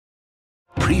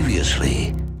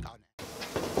Previously.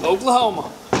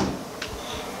 Oklahoma.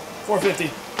 450.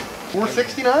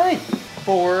 469.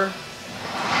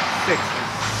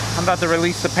 460. I'm about to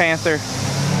release the Panther.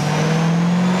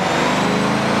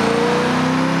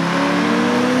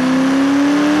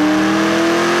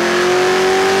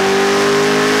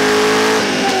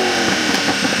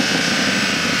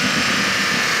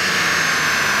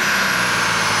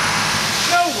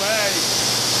 No way.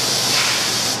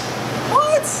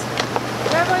 What? Is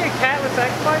that like a cat with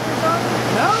sex spikers on?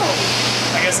 No.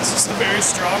 I guess it's just a very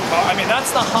strong car. I mean,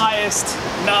 that's the highest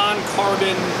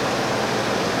non-carbon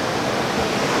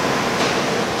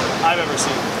I've ever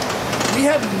seen. We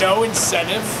have no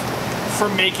incentive for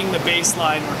making the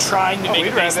baseline. We're trying to make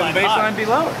the baseline high. Baseline be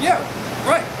lower. Yeah,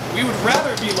 right. We would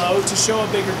rather be low to show a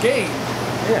bigger gain.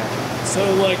 Yeah. So,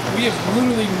 like, we have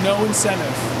literally no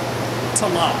incentive to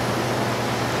lie.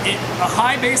 A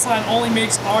high baseline only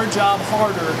makes our job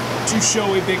harder to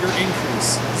show a bigger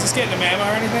increase. Is this getting a mama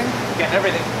or anything? Getting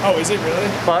everything. Oh, is it really?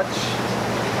 Clutch.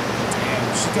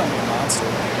 Damn, she's gonna be a monster.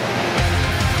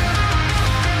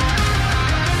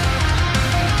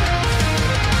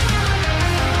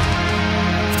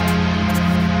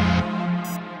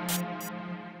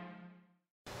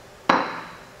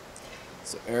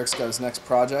 So Eric's got his next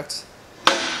project.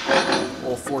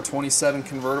 Old 427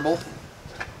 convertible.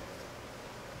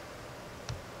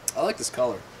 I like this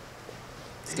color.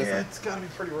 It's different. Yeah, it's gotta be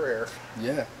pretty rare.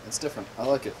 Yeah, it's different. I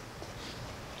like it.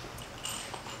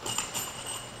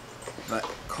 That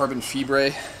carbon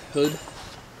fibre hood.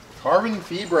 Carbon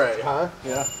fibre, huh?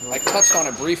 Yeah. I touched on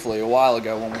it briefly a while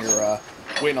ago when we were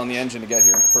waiting on the engine to get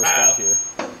here and it first got here.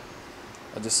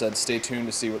 I just said stay tuned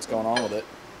to see what's going on with it.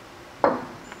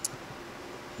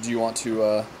 Do you want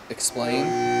to explain?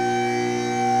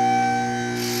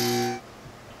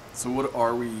 So what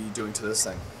are we doing to this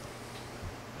thing?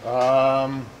 We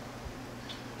are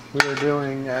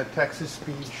doing Texas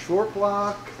Speed short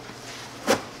block,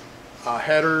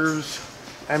 headers,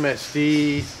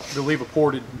 MSD, I believe a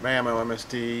ported Mammo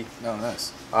MSD. Oh,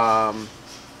 nice.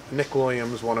 Nick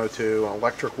Williams 102, an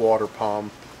electric water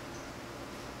pump,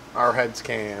 our heads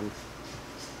cam,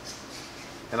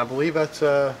 and I believe that's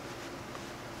it.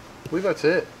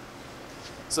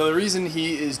 So the reason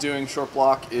he is doing short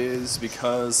block is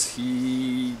because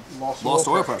he lost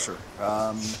oil pressure.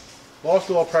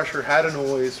 Lost oil pressure, had a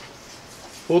noise,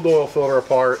 pulled the oil filter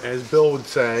apart, as Bill would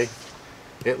say,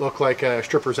 it looked like a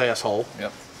stripper's asshole.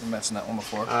 Yep, we mentioned that one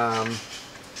before.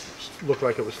 Looked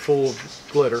like it was full of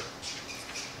glitter.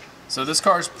 So this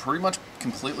car is pretty much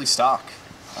completely stock.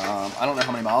 I don't know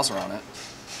how many miles are on it,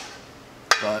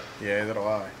 but yeah, that'll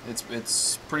lie.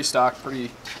 It's pretty stock,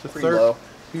 pretty low.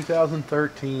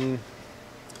 2013.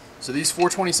 So these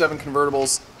 427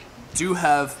 convertibles do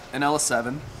have an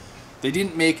LS7. They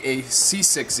didn't make a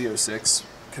C6 Z06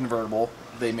 convertible.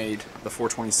 They made the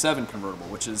 427 convertible,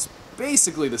 which is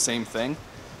basically the same thing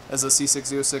as a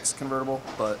C6 Z06 convertible,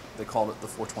 but they called it the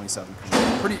 427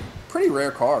 convertible. Pretty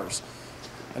rare cars.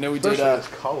 I know we did. This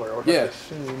color. I would have to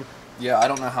assume. Yeah, I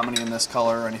don't know how many in this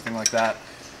color or anything like that.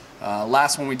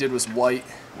 Last one we did was white,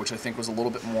 which I think was a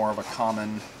little bit more of a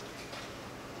common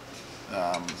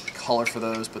color for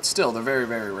those, but still, they're very,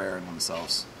 very rare in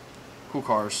themselves. Cool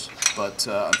cars, but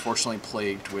unfortunately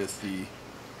plagued with the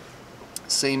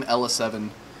same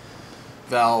LS7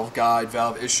 valve guide,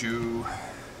 valve issue,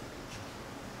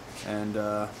 and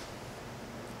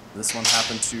this one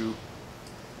happened to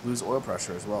lose oil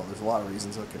pressure as well. There's a lot of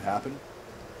reasons it could happen.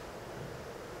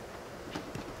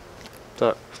 What's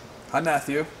up? Hi,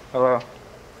 Matthew. Hello.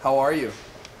 How are you?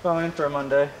 Fine for a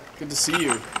Monday. Good to see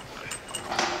you.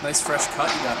 Nice fresh cut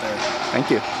you got there. Thank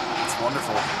you. It's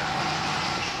wonderful.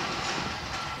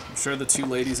 I'm sure the two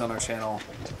ladies on our channel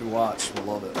who watch will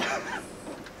love it. I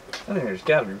think there's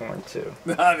gotta be more too.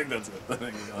 I think that's it. I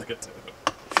think we like it too.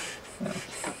 No.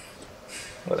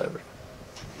 Whatever.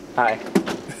 Hi.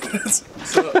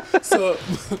 So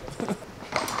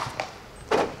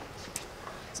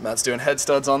Matt's doing head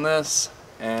studs on this,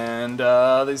 and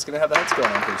he's gonna have the heads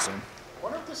going on pretty soon. I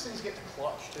wonder if this thing's getting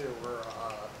clutch too, or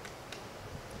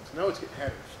no, it's getting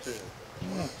headers too.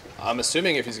 I'm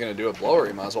assuming if he's gonna do a blower,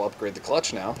 he might as well upgrade the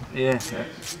clutch now. Yeah. This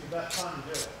is the best time to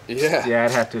do it. Yeah. Yeah,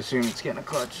 I'd have to assume it's getting a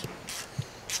clutch.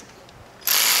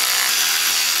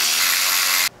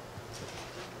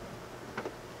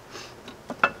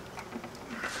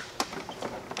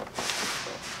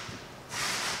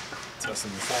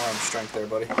 Testing your forearm strength there,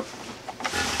 buddy.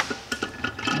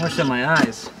 More than my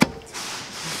eyes.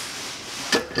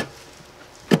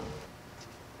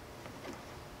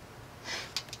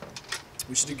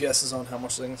 We should do guesses on how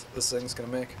much this thing's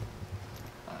gonna make.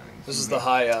 This is the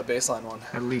high baseline one.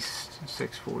 At least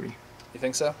 640. You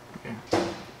think so? Yeah.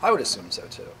 I would assume so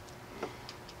too.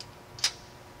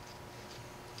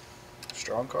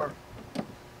 Strong car.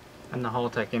 And the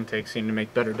Haltech intakes seem to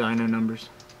make better dyno numbers.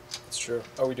 That's true.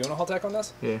 Are we doing a Haltech on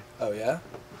this? Yeah. Oh yeah?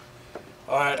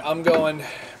 Alright, I'm going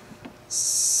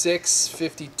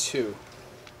 652.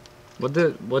 What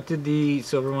did the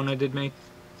silver one I did make?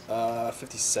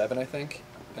 57 I think.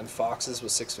 And Fox's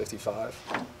was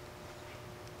 655.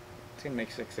 It's gonna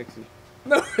make 660.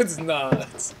 No, it's not.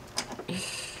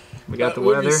 We got the That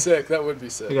would weather. be sick. That would be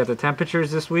sick. We got the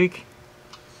temperatures this week.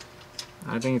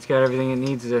 I think it's got everything it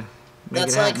needs to make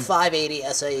That's it like happen. 580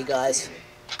 SAE, guys.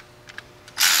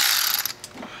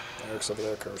 Eric's over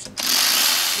there cursing.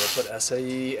 We'll put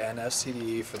SAE and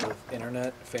FCD for the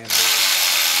internet fan base.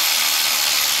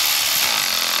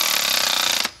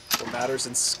 What matters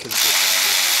is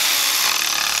consistency.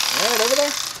 Alright, over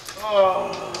there?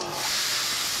 Oh.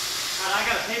 I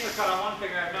got a paper cut on one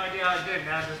finger. I have no idea how I did.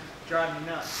 Now it's just driving me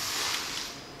nuts.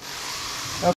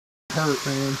 Hurt,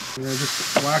 man. I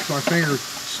just whacked my finger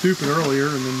stupid earlier,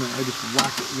 and then I just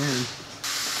whacked it again.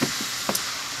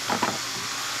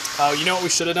 Oh, you know what we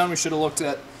should have done? We should have looked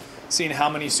at seeing how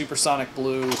many supersonic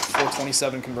blue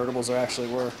 427 convertibles there actually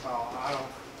were. Oh, I don't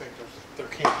think there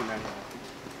can't be many.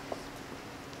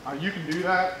 You can do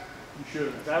that. You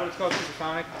should. Is that what it's called,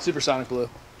 supersonic? Supersonic blue.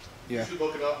 Yeah. You should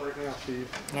look it up right now, Steve.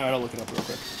 Alright, I'll look it up real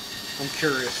quick. I'm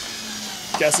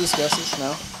curious. Guesses?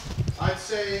 No? I'd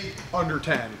say under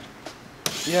 10.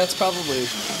 Yeah, it's probably...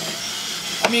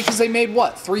 I mean, because they made,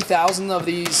 what, 3,000 of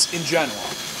these in general.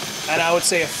 And I would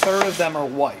say a third of them are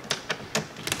white.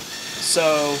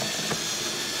 So...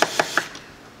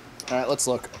 Alright, let's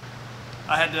look.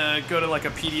 I had to go to like a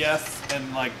PDF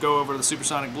and like go over to the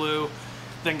supersonic blue,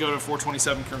 then go to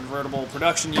 427 convertible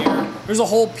production year. There's a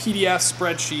whole PDF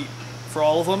spreadsheet for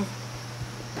all of them.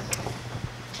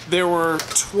 There were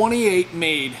 28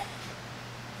 made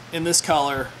in this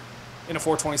color in a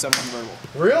 427 convertible.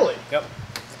 Really? Yep.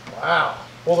 Wow.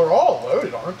 Well, they're all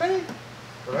loaded, aren't they?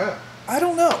 For that. I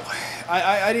don't know.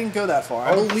 I didn't go that far.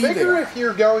 I would believe they figure are. if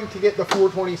you're going to get the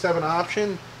 427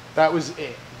 option, that was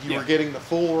it. You were getting the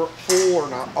full or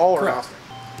not, all or Correct. nothing.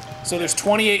 So there's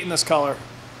 28 in this color.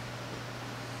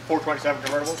 427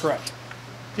 convertibles? Correct.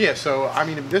 Yeah, so, I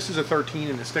mean, if this is a 13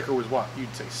 and the sticker was what?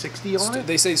 You'd say 60 on it?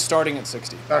 They say starting at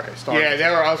 60. Okay, starting. Yeah, they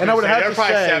were. I was And I gonna would say, have they're to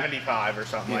probably say- 75 or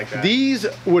something like that. These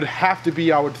would have to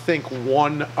be, I would think, a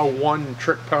one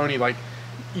trick pony. Like,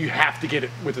 you have to get it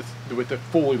with the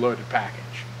fully loaded package.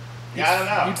 Yeah, I don't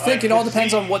know. You'd think it all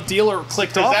depends on what dealer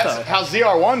clicked off, That's though. how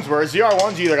ZR1s were.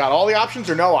 ZR1s either got all the options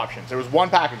or no options. There was one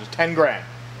package, it was 10 grand.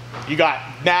 You got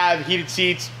nav, heated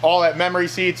seats, all that memory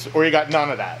seats, or you got none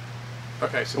of that.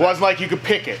 Okay, so It wasn't like you could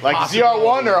pick it. Like Possible.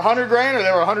 ZR1 or 100 grand or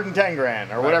they were 110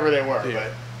 grand or whatever they were. Yeah.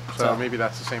 So maybe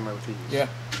that's the same way with these. Yeah.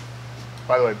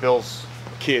 By the way, Bill's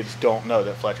kids don't know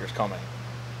that Fletcher's coming.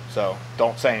 So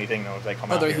don't say anything though if they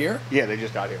come out they're here. here? Yeah, they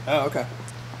just got here. Oh, okay.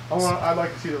 I'd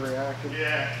like to see the reaction.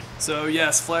 Yeah. So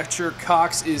yes, Fletcher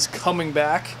Cox is coming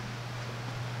back.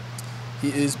 He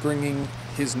is bringing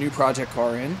his new project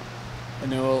car in. I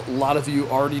know a lot of you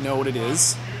already know what it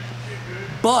is,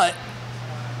 but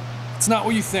it's not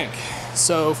what you think.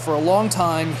 So for a long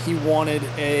time, he wanted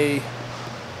a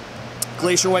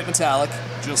glacier white metallic,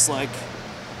 just like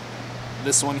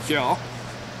this one here.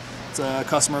 It's a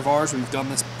customer of ours. We've done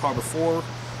this car before.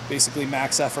 Basically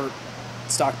max effort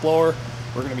stock blower.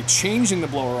 We're going to be changing the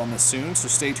blower on this soon, so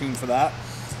stay tuned for that.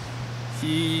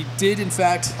 He did, in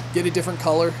fact, get a different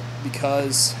color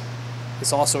because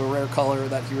it's also a rare color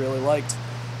that he really liked.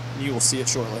 You will see it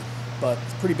shortly. But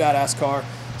it's a pretty badass car.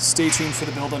 Stay tuned for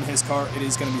the build on his car. It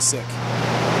is going to be sick.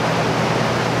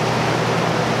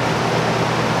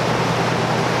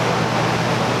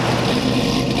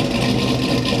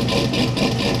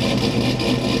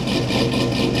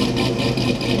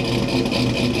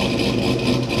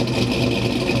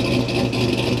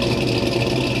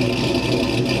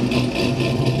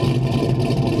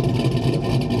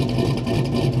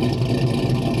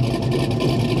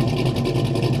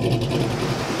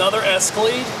 Another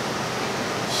Escalade.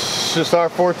 It's just our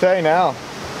forte now.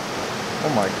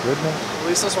 Oh my goodness. At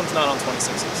least this one's not on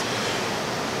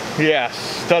 26s.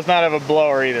 Yes, does not have a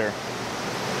blower either.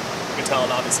 You can tell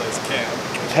it obviously is a cam.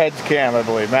 It's heads cam, I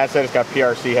believe. Matt said it's got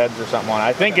PRC heads or something on it.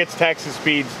 I think it's Texas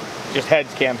Speeds, just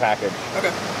heads cam package.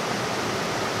 Okay.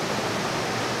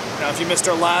 Now, if you missed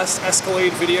our last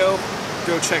Escalade video,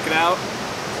 go check it out.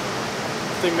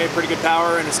 Thing made pretty good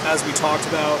power, and as we talked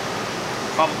about,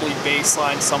 probably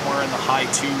baseline somewhere in the high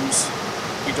 2s.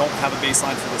 We don't have a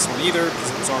baseline for this one either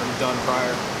because it was already done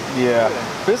prior. Yeah.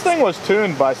 This thing was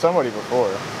tuned by somebody before.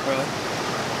 Really?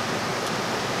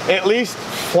 At least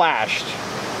flashed.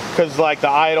 because like the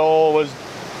idle was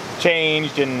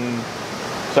changed, and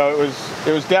so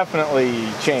it was definitely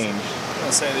changed. I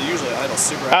was gonna say they usually idle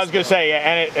super. I was gonna say, yeah,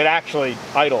 and it actually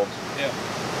idled. Yeah.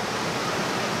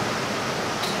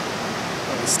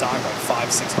 Probably stock like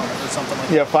 500-600 or something like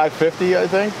that. Yeah, 550, I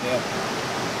think. Yeah.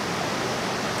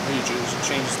 Or you just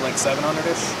change like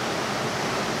 700-ish?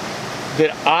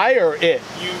 Did I or it?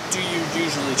 Do you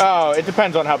usually change Oh, it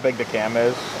depends on how big the cam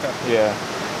is. Okay. Yeah.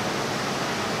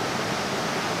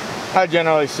 I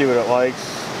generally see what it likes.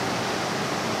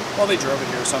 Well, they drove it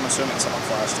here, so I'm assuming someone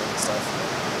flashed it and stuff.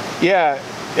 Yeah,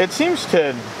 it seems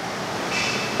to.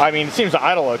 I mean, it seems to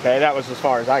idle okay. That was as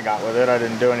far as I got with it. I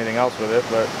didn't do anything else with it,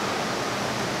 but.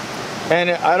 And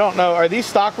I don't know. Are these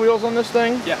stock wheels on this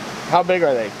thing? Yeah. How big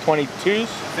are they? 22s? I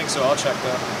think so. I'll check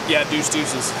that. Yeah,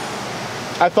 deuces.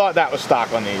 I thought that was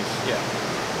stock on these. Yeah.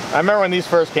 I remember when these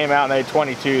first came out and they had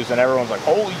 22s, and everyone's like,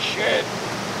 "Holy shit!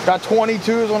 Got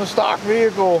 22s on a stock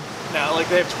vehicle." Now, like,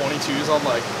 they have 22s on,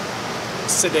 like,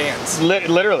 sedans.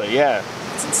 Literally, yeah.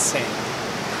 It's insane.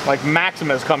 Like,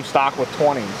 Maximas come stock with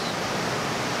 20s.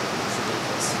 It's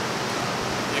ridiculous.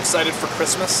 You excited for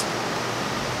Christmas?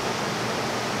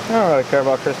 I don't really care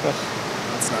about Christmas.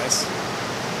 That's nice.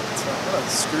 What a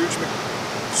Scrooge I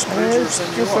mean, it's Scroogerson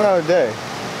you just are. another day.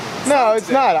 No, it's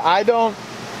not. I don't.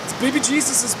 It's baby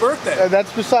Jesus' birthday.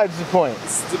 That's besides the point.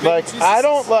 It's the baby Like, Jesus'. I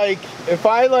don't like, if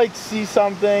I like see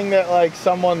something that like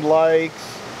someone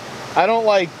likes, I don't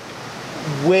like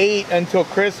wait until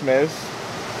Christmas.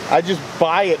 I just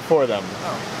buy it for them.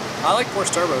 Oh. I like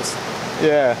Porsche turbos.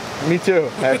 Yeah, me too,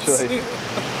 actually.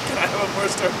 Can I have a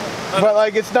Porsche turbo? But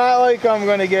like, it's not like I'm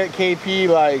gonna get KP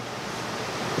like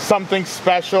something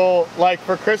special like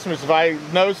for Christmas. If I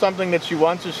know something that she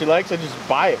wants or she likes, I just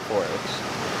buy it for her.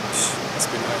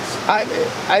 Must be nice.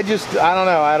 I don't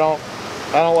know. I don't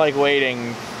like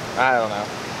waiting. I don't know.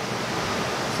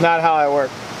 It's not how I work.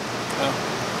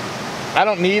 Oh. I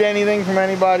don't need anything from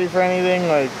anybody for anything.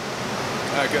 Like,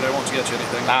 Good, I won't get you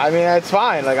anything. I mean, that's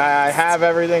fine. Like, I have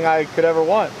everything I could ever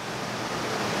want.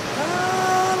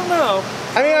 I don't know.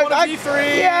 I mean, want a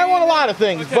V3. yeah, I want a lot of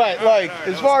things, Okay, but all right, like, all right,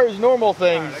 as far as normal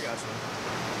things, Alright, I got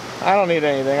you. I don't need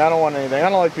anything. I don't want anything. I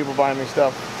don't like people buying me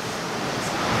stuff.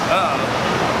 Uh-oh.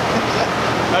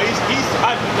 No, he's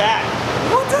hiding that.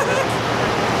 What the heck?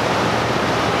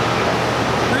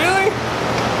 Really?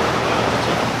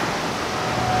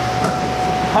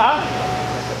 Huh?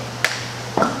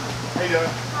 How you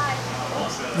doing?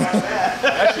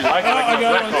 Actually, like I my got it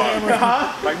black on car. camera.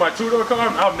 Huh? Like my two-door car,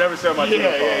 I'll never sell my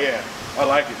two-door car. Yeah. I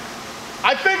like it.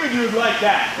 I figured you would like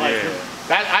that. Like, Yeah.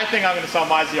 that. I think I'm going to sell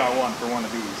my ZR1 for one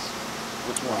of these.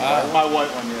 Which one? My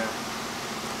white one, yeah.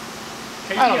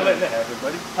 KP I don't ain't know. letting that happen,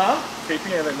 buddy. Huh? KP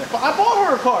ain't letting that But happen. I bought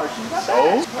her a car. She's got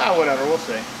that. Ah, whatever. We'll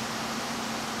see.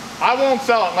 I won't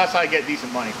sell it unless I get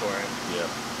decent money for it. Yeah.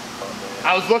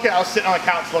 I was sitting on the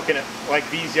couch looking at like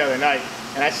these the other night,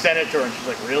 and I sent it to her, and she's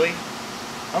like, "Really?"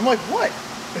 I'm like, "What?"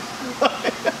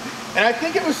 And I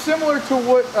think it was similar to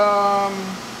what.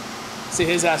 See,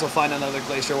 his ass will find another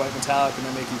Glacier White Metallic and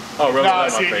then make you... Oh, really? No,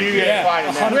 That's my see, favorite. you ain't Yeah,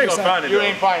 finding that. 100%. You ain't gonna find it, You though.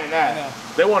 ain't finding I that. know.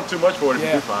 They want too much for it if Yeah.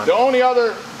 you do find The it. only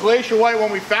other Glacier White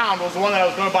one we found was the one that I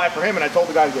was going to buy for him, and I told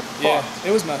the guy to get fucked. Yeah,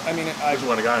 it was... I mean, Which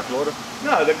one, the guy in Florida?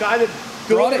 No, the guy that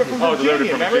Brought delivered it it from Oh, Virginia. delivered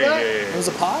it from Remember Virginia. that? Yeah, yeah, it was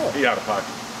a pile. He out of pocket.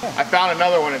 I found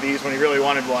another one of these when he really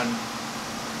wanted one.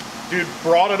 Dude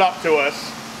brought it up to us,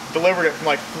 delivered it from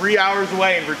like 3 hours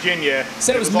away in Virginia.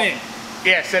 Said it was mint.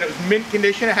 Yeah, said it was mint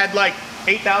condition. It had like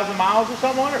 8,000 miles or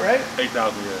something on it, right?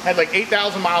 8,000, yeah. Had like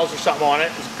 8,000 miles or something on it.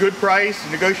 It was a good price.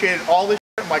 Negotiated all this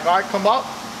shit. I'm like, all right, come up.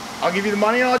 I'll give you the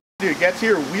money and all that. Dude, gets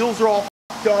here, wheels are all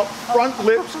f***ed up, front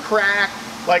lips cracked,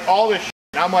 like all this shit.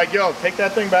 And I'm like, yo, take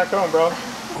that thing back home, bro.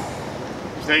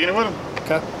 He's taking it with him.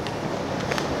 Okay.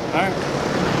 Alright.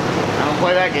 I don't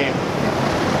play that game.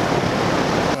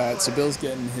 Alright, so Bill's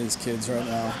getting his kids right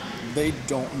now. They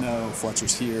don't know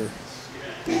Fletcher's here.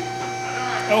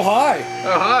 Oh, hi.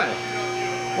 Oh, hi.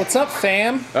 What's up,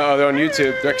 fam? Oh, they're on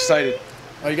YouTube. They're excited.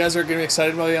 Oh, you guys are going to be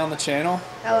excited about you on the channel?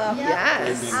 Hello.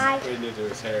 Yes. Braden into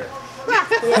his hair. Yeah.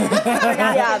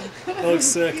 That looks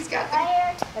sick. He's got the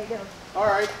hair. How you doing? All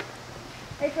right.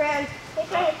 Hey, friend. Hey,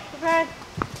 friend. Hey, friend.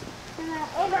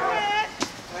 Hey, friend.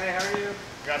 Hey, how are you?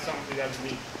 Got something for you guys to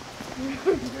meet.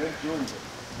 Good, Jordan's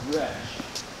fresh.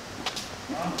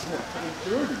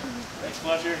 Jordan. Thanks,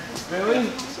 Fletcher. Billy.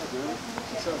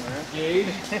 What's up, man? Jade.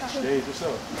 Jade, what's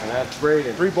up? And that's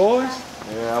Braden. 3 boys?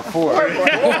 Yeah, 4. Yep.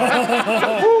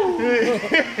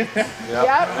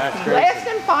 That's crazy. Last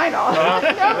and final. No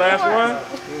Last more.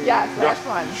 one? Yes, last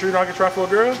one. You sure you don't get try for a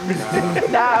girl?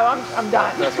 No, I'm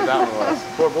done. That's what that was.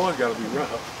 4 boys gotta be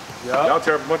rough. Yeah. Y'all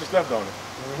tear up a bunch of stuff, don't it?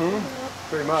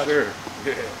 Pretty much. Sure.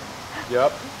 Yeah.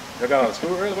 Yep. Y'all got out of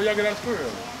school early? Where y'all get out of school early?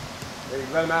 They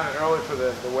let them out early for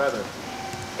the weather.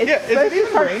 It's Yeah, is supposed it to even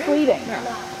start raining? sleeting.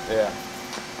 Yeah.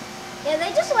 Yeah,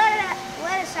 they just let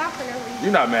us out for no reason.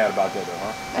 You're not mad about that though,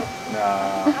 huh?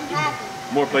 Nah. I'm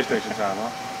happy. More PlayStation time,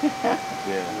 huh?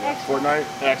 Yeah. Xbox. Fortnite?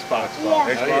 Xbox.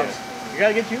 Yeah. Xbox? You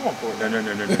gotta get you one for it. No.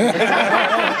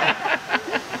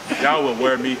 Y'all will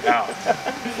wear me out.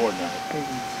 Fortnite.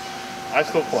 I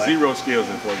still play. Zero skills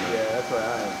in Fortnite. Yeah, that's what I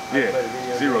have. I play Yeah.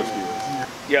 video Zero games.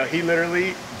 skills. Yeah, he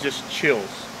literally just chills.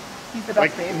 He's the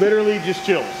Like, best baby. literally just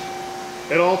chills.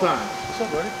 At all times. What's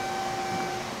up, buddy?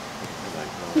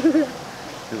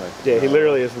 Yeah, he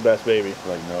literally is the best baby.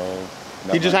 Like, no.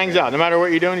 He just hangs out. No matter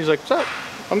what you're doing, he's like, what's up?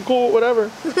 I'm cool,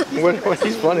 whatever.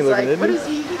 He's funny looking, isn't he? Does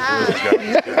he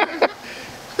have?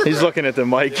 He's looking at the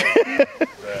mic.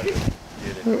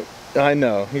 I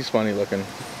know, he's funny looking.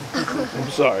 I'm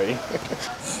sorry.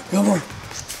 Come on.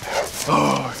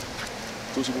 Oh.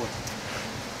 Who's your boy?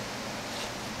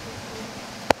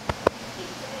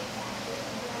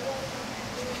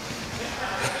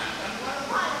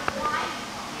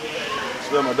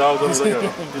 Smell my dogs over there.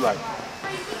 He like,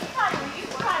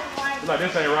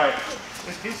 this ain't right.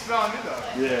 He's smelling it though.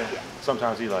 Yeah.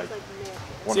 Sometimes he like.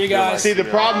 See you guys. See, the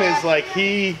problem is like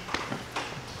hey,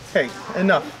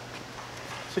 enough.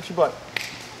 Sit your butt.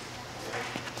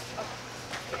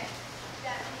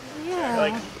 Yeah.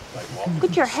 Like,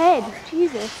 Look at your head.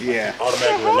 Jesus. yeah.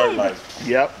 Automatic alert like.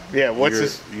 Yep. Yeah. What's you're,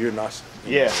 this? You're not.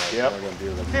 Yeah, Like, yep. you're not gonna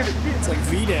deal with that. It's like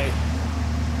V-Day.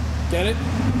 Get it?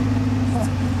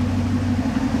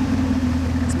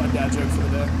 That's my dad joke for the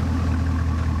day.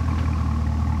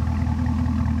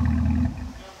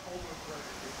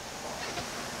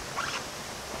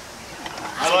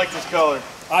 I like this color.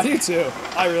 I do too.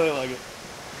 I really like it.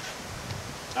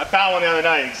 I found one the other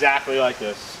night exactly like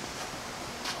this.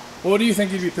 What do you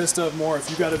think you'd be pissed off more if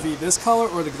you got a V this color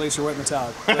or the Glacier White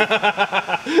Metallic?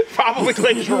 Probably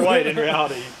Glacier White in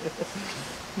reality.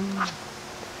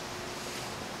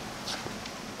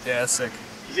 Yeah, that's sick.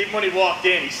 Because even when he walked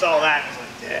in, he saw that and was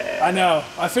like, yeah. I know.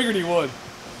 I figured he would.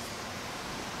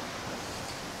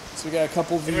 So we got a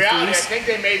couple In reality, I V3s. think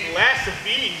they made less of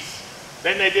these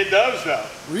than they did those though.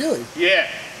 Really? Yeah.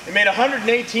 They made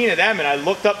 118 of them, and I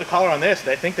looked up the color on this, and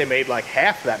I think they made like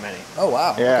half that many. Oh,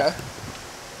 wow. Yeah. Okay.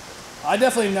 I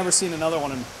definitely have never seen another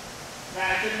one in...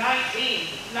 That's a 19.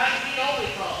 19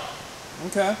 only color.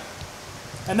 Okay.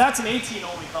 And that's an 18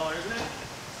 only color, isn't it?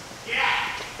 Yeah.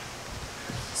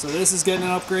 So this is getting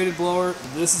an upgraded blower,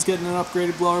 this is getting an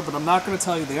upgraded blower, but I'm not going to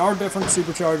tell you. They are different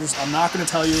superchargers. I'm not going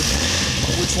to tell you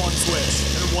which one's which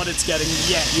or what it's getting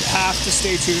yet. You have to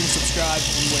stay tuned, subscribe,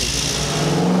 and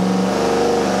wait.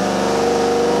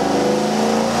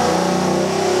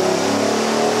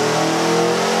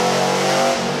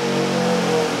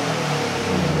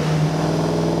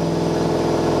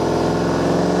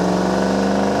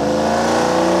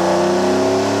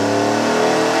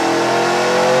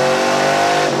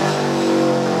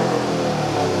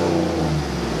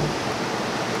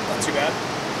 Not too bad.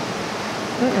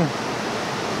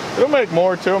 It'll make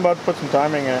more too. I'm about to put some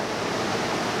timing in it.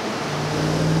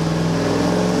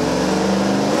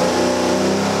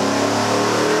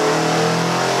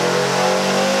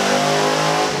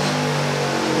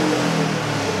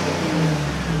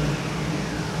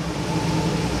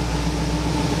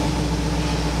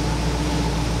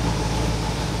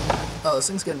 Oh, this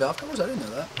thing's getting valve covers? I didn't know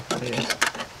that. Yeah.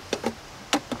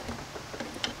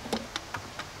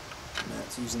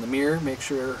 Matt's using the mirror, make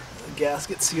sure the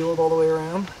gasket's sealed all the way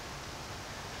around.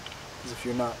 Because if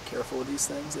you're not careful with these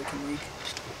things, they can leak.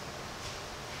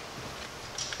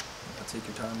 Take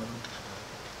your time with them.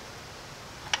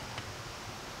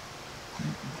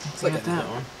 It's like that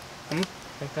one. I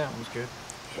think that one's good.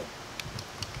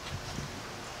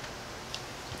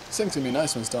 This thing's gonna be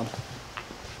nice when it's done.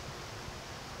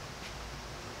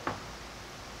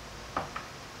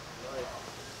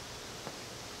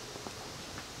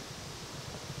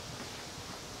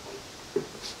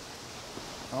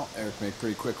 Well, Eric made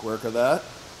pretty quick work of that.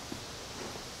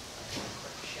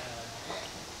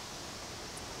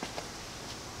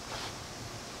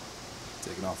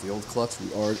 Taking off the old clutch.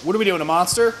 What are we doing, a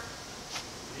monster?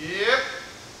 Yep.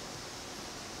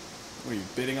 What are you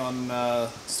bidding on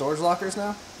storage lockers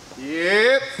now?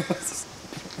 Yep. This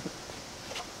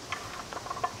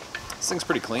thing's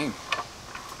pretty clean.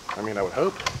 I mean, I would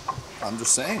hope. I'm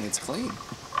just saying, it's clean.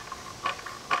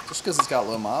 Just because it's got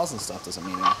low miles and stuff doesn't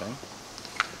mean anything.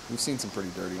 We've seen some pretty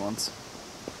dirty ones.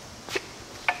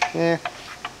 Yeah.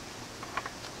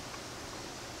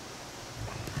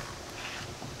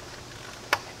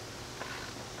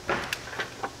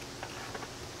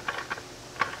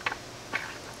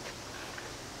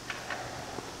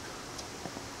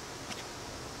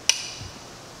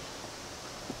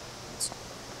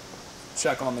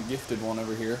 check on the gifted one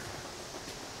over here.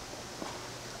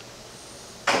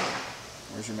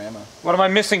 Where's your Mammo? What am I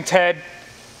missing, Ted?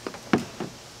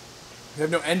 We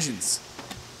have no engines.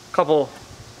 Couple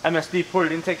MSD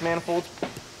ported intake manifolds.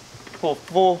 Pull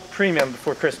full premium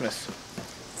before Christmas.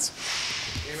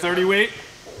 30 weight?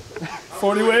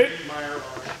 40 weight?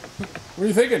 What are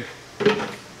you thinking?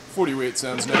 40 weight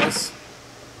sounds nice.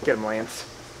 Get him, Lance.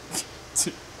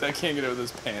 That can't get over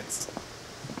those pants.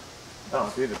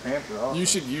 Oh, dude, the pants are off. You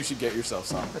should get yourself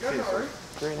some.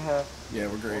 3.5. Yeah,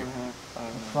 we're great.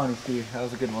 Funny, Steve. That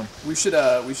was a good one. We should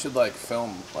like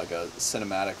film like a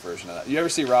cinematic version of that. You ever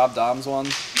see Rob Dom's one?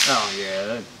 Oh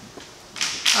yeah.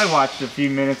 I watched a few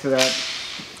minutes of that.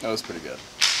 That was pretty good.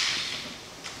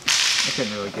 I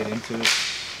couldn't really get into it.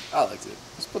 I liked it.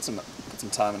 Just put some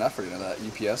time and effort into that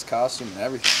UPS costume and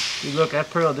everything. You look, I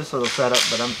pearled this little setup,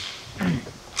 but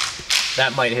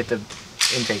that might hit the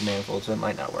intake manifold, so it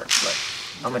might not work. But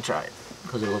I'm gonna try it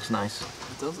because it looks nice.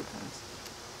 It does look nice.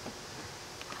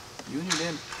 You and your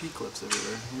damn P-clips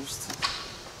everywhere. You're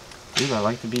just... Dude, I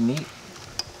like to be neat.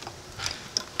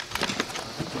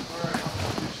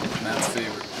 Matt's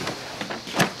favorite.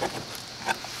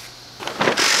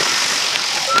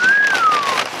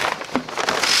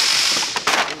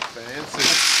 Fancy.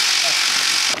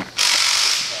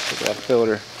 Look at that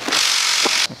filter.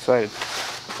 I'm excited.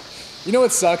 You know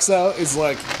what sucks though is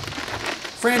like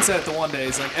Fran said it the one day,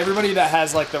 is like everybody that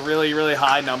has like the really, really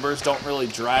high numbers don't really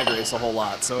drag race a whole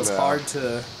lot, so it's hard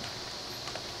to...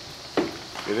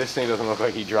 Yeah, this thing doesn't look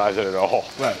like he drives it at all.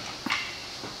 Right.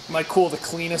 Like, cool, the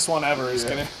cleanest one ever is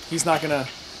he's not gonna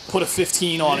put a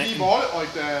 15 on it He bought it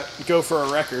like that. and go for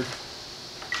a record.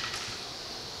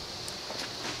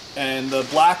 And the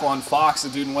black one, Fox, the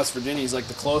dude in West Virginia, he's like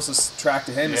the closest track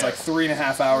to him is like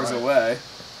 3.5 hours away.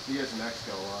 He has an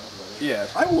X-Go on it. Yeah.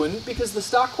 I wouldn't, because the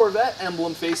stock Corvette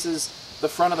emblem faces the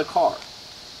front of the car.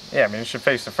 Yeah, I mean, it should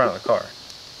face the front of the car.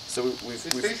 So It's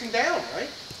facing down, right?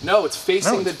 No, it's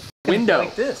facing the window.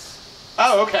 Like this.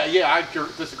 Oh, okay. Yeah, I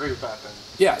disagree with that then.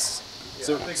 Yes. Yeah,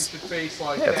 So I think it should face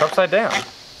like Yeah, that. it's upside down.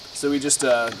 So we just So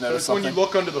noticed it's when something. you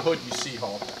look under the hood, you see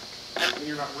Haltech. And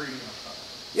you're not reading it.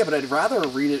 Yeah, but I'd rather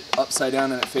read it upside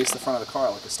down and it face the front of the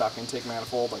car, like a stock intake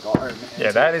manifold, like all.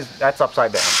 Yeah, that's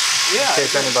upside down. Yeah. In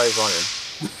case anybody's wondering.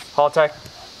 Haltech,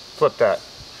 flip that.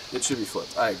 It should be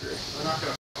flipped. I agree. They're not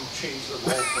going to change the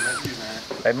roll for that,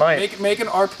 man. They might. Make an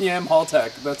RPM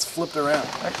Haltech that's flipped around.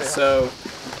 Okay. So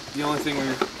the only thing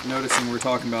we're noticing we're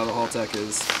talking about the Haltech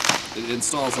is it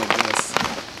installs like this,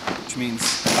 which means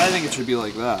I think it should be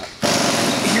like that.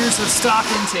 Here's the stock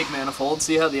intake manifold.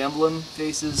 See how the emblem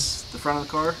faces the front of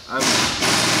the car?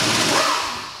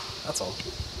 That's all.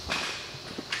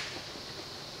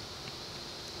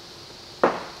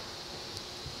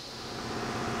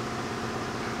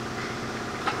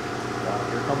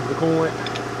 Here comes the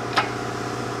coolant.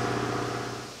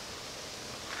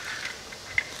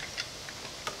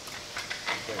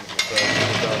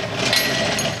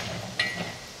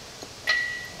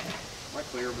 Am I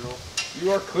clear, Bill?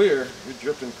 You are clear. You're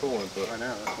dripping coolant, but I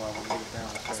know, that's why I want to move it down.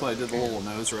 That's why I did the little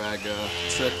nose rag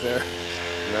trick there.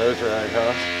 Nose rag,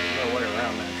 huh? there's no way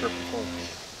around that dripping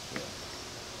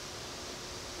coolant.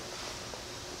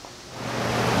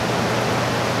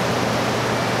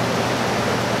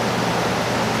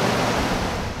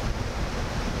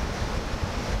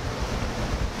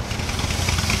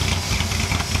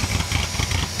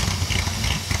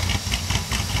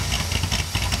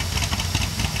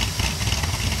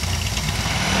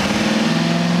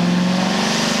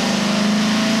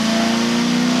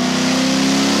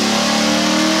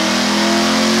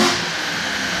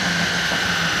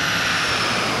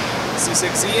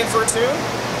 C6 Z in for a tune?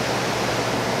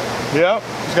 Yep,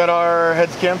 it's got our head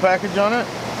scan package on it,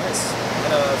 Nice.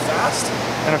 And a fast?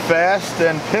 and a fast,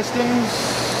 and pistons.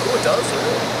 Oh, it does,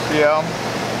 really? Yeah.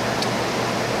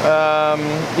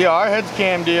 Yeah, our head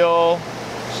cam deal,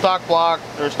 stock block,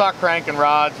 or stock crank and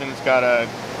rods, and it's got a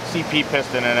CP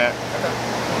piston in it.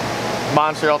 Okay.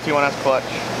 Monster LT1S clutch.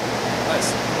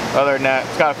 Nice. Other than that,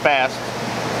 it's got a fast.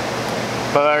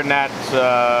 But other than that, it's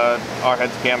our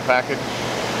head cam package,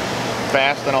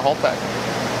 fast, and a Haltech.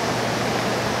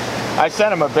 I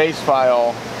sent him a base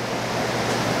file.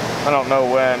 I don't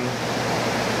know when.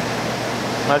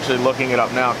 I'm actually looking it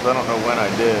up now because I don't know when I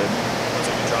did. Was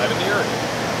it driving here? Or?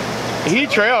 He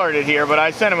trailered it here, but I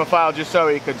sent him a file just so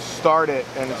he could start it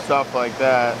and stuff like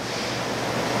that.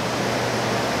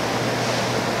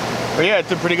 But yeah, it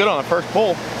did pretty good on the first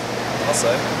pull. I'll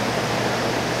say.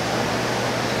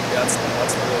 Yeah, that's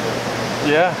really good.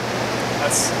 Yeah.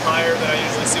 That's higher than I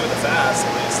usually see with the fast,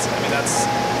 at least. I mean, that's...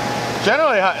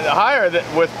 Generally higher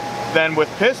with than with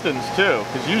pistons too,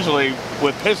 because usually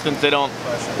with pistons they don't.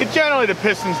 Generally the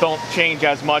pistons don't change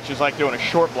as much as like doing a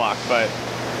short block, but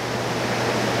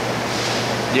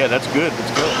yeah, that's good.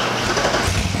 That's good.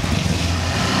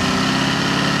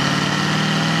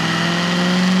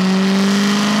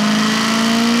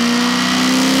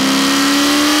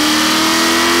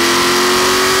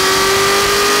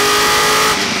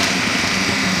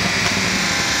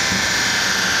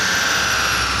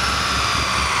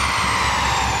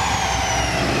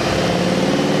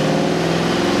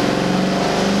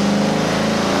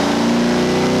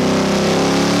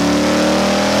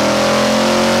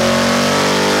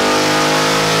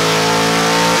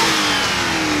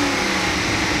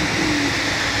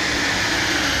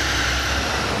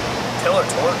 Killer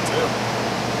torque too.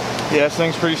 Yeah, this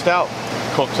thing's pretty stout.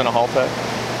 Cooks in a Haltech.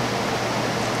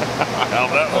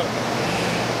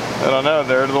 I don't know.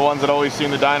 They're the ones that always seem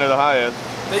to dyno the highest.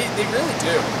 They really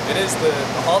do. It is the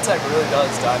Haltech really does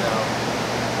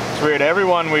dyno. It's weird.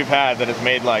 Everyone we've had that has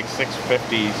made like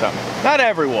 650 something. Not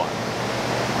everyone,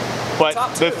 but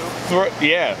Top the two.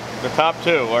 yeah, the top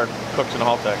two are cooks in a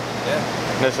Haltech. Yeah.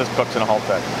 And this is cooks in a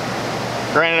Haltech.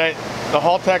 Granted, the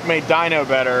Haltech made dyno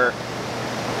better.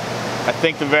 I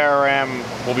think the Veram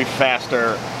will be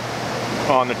faster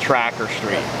on the track or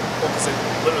street. Well, because it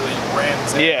literally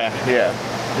rams in. Yeah.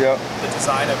 The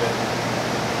design of it.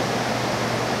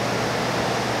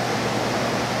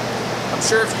 I'm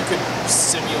sure if you could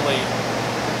simulate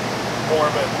more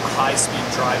of a high-speed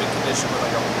driving condition with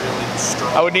like a really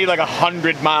strong... I would need like a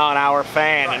 100-mile-an-hour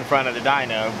fan in front of the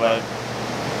dyno, but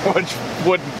which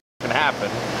wouldn't happen.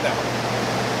 No.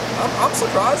 I'm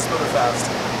surprised with it fast.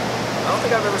 I don't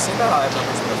think I've ever seen that high of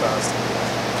numbers with it fast.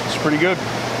 It's pretty good.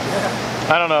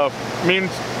 Yeah. I don't know. I mean,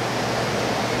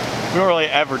 we don't really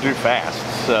ever do fast,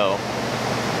 so...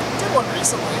 I did one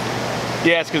recently.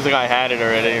 Yeah, it's because the guy had it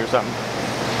already or something.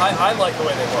 I like the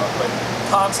way they look, but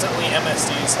constantly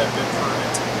MSDs have been proven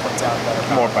to put down better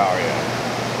power. More power, yeah.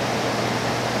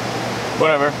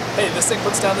 Whatever. Hey, this thing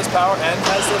puts down this power and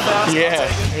has the fast. I'll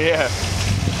take it. Yeah.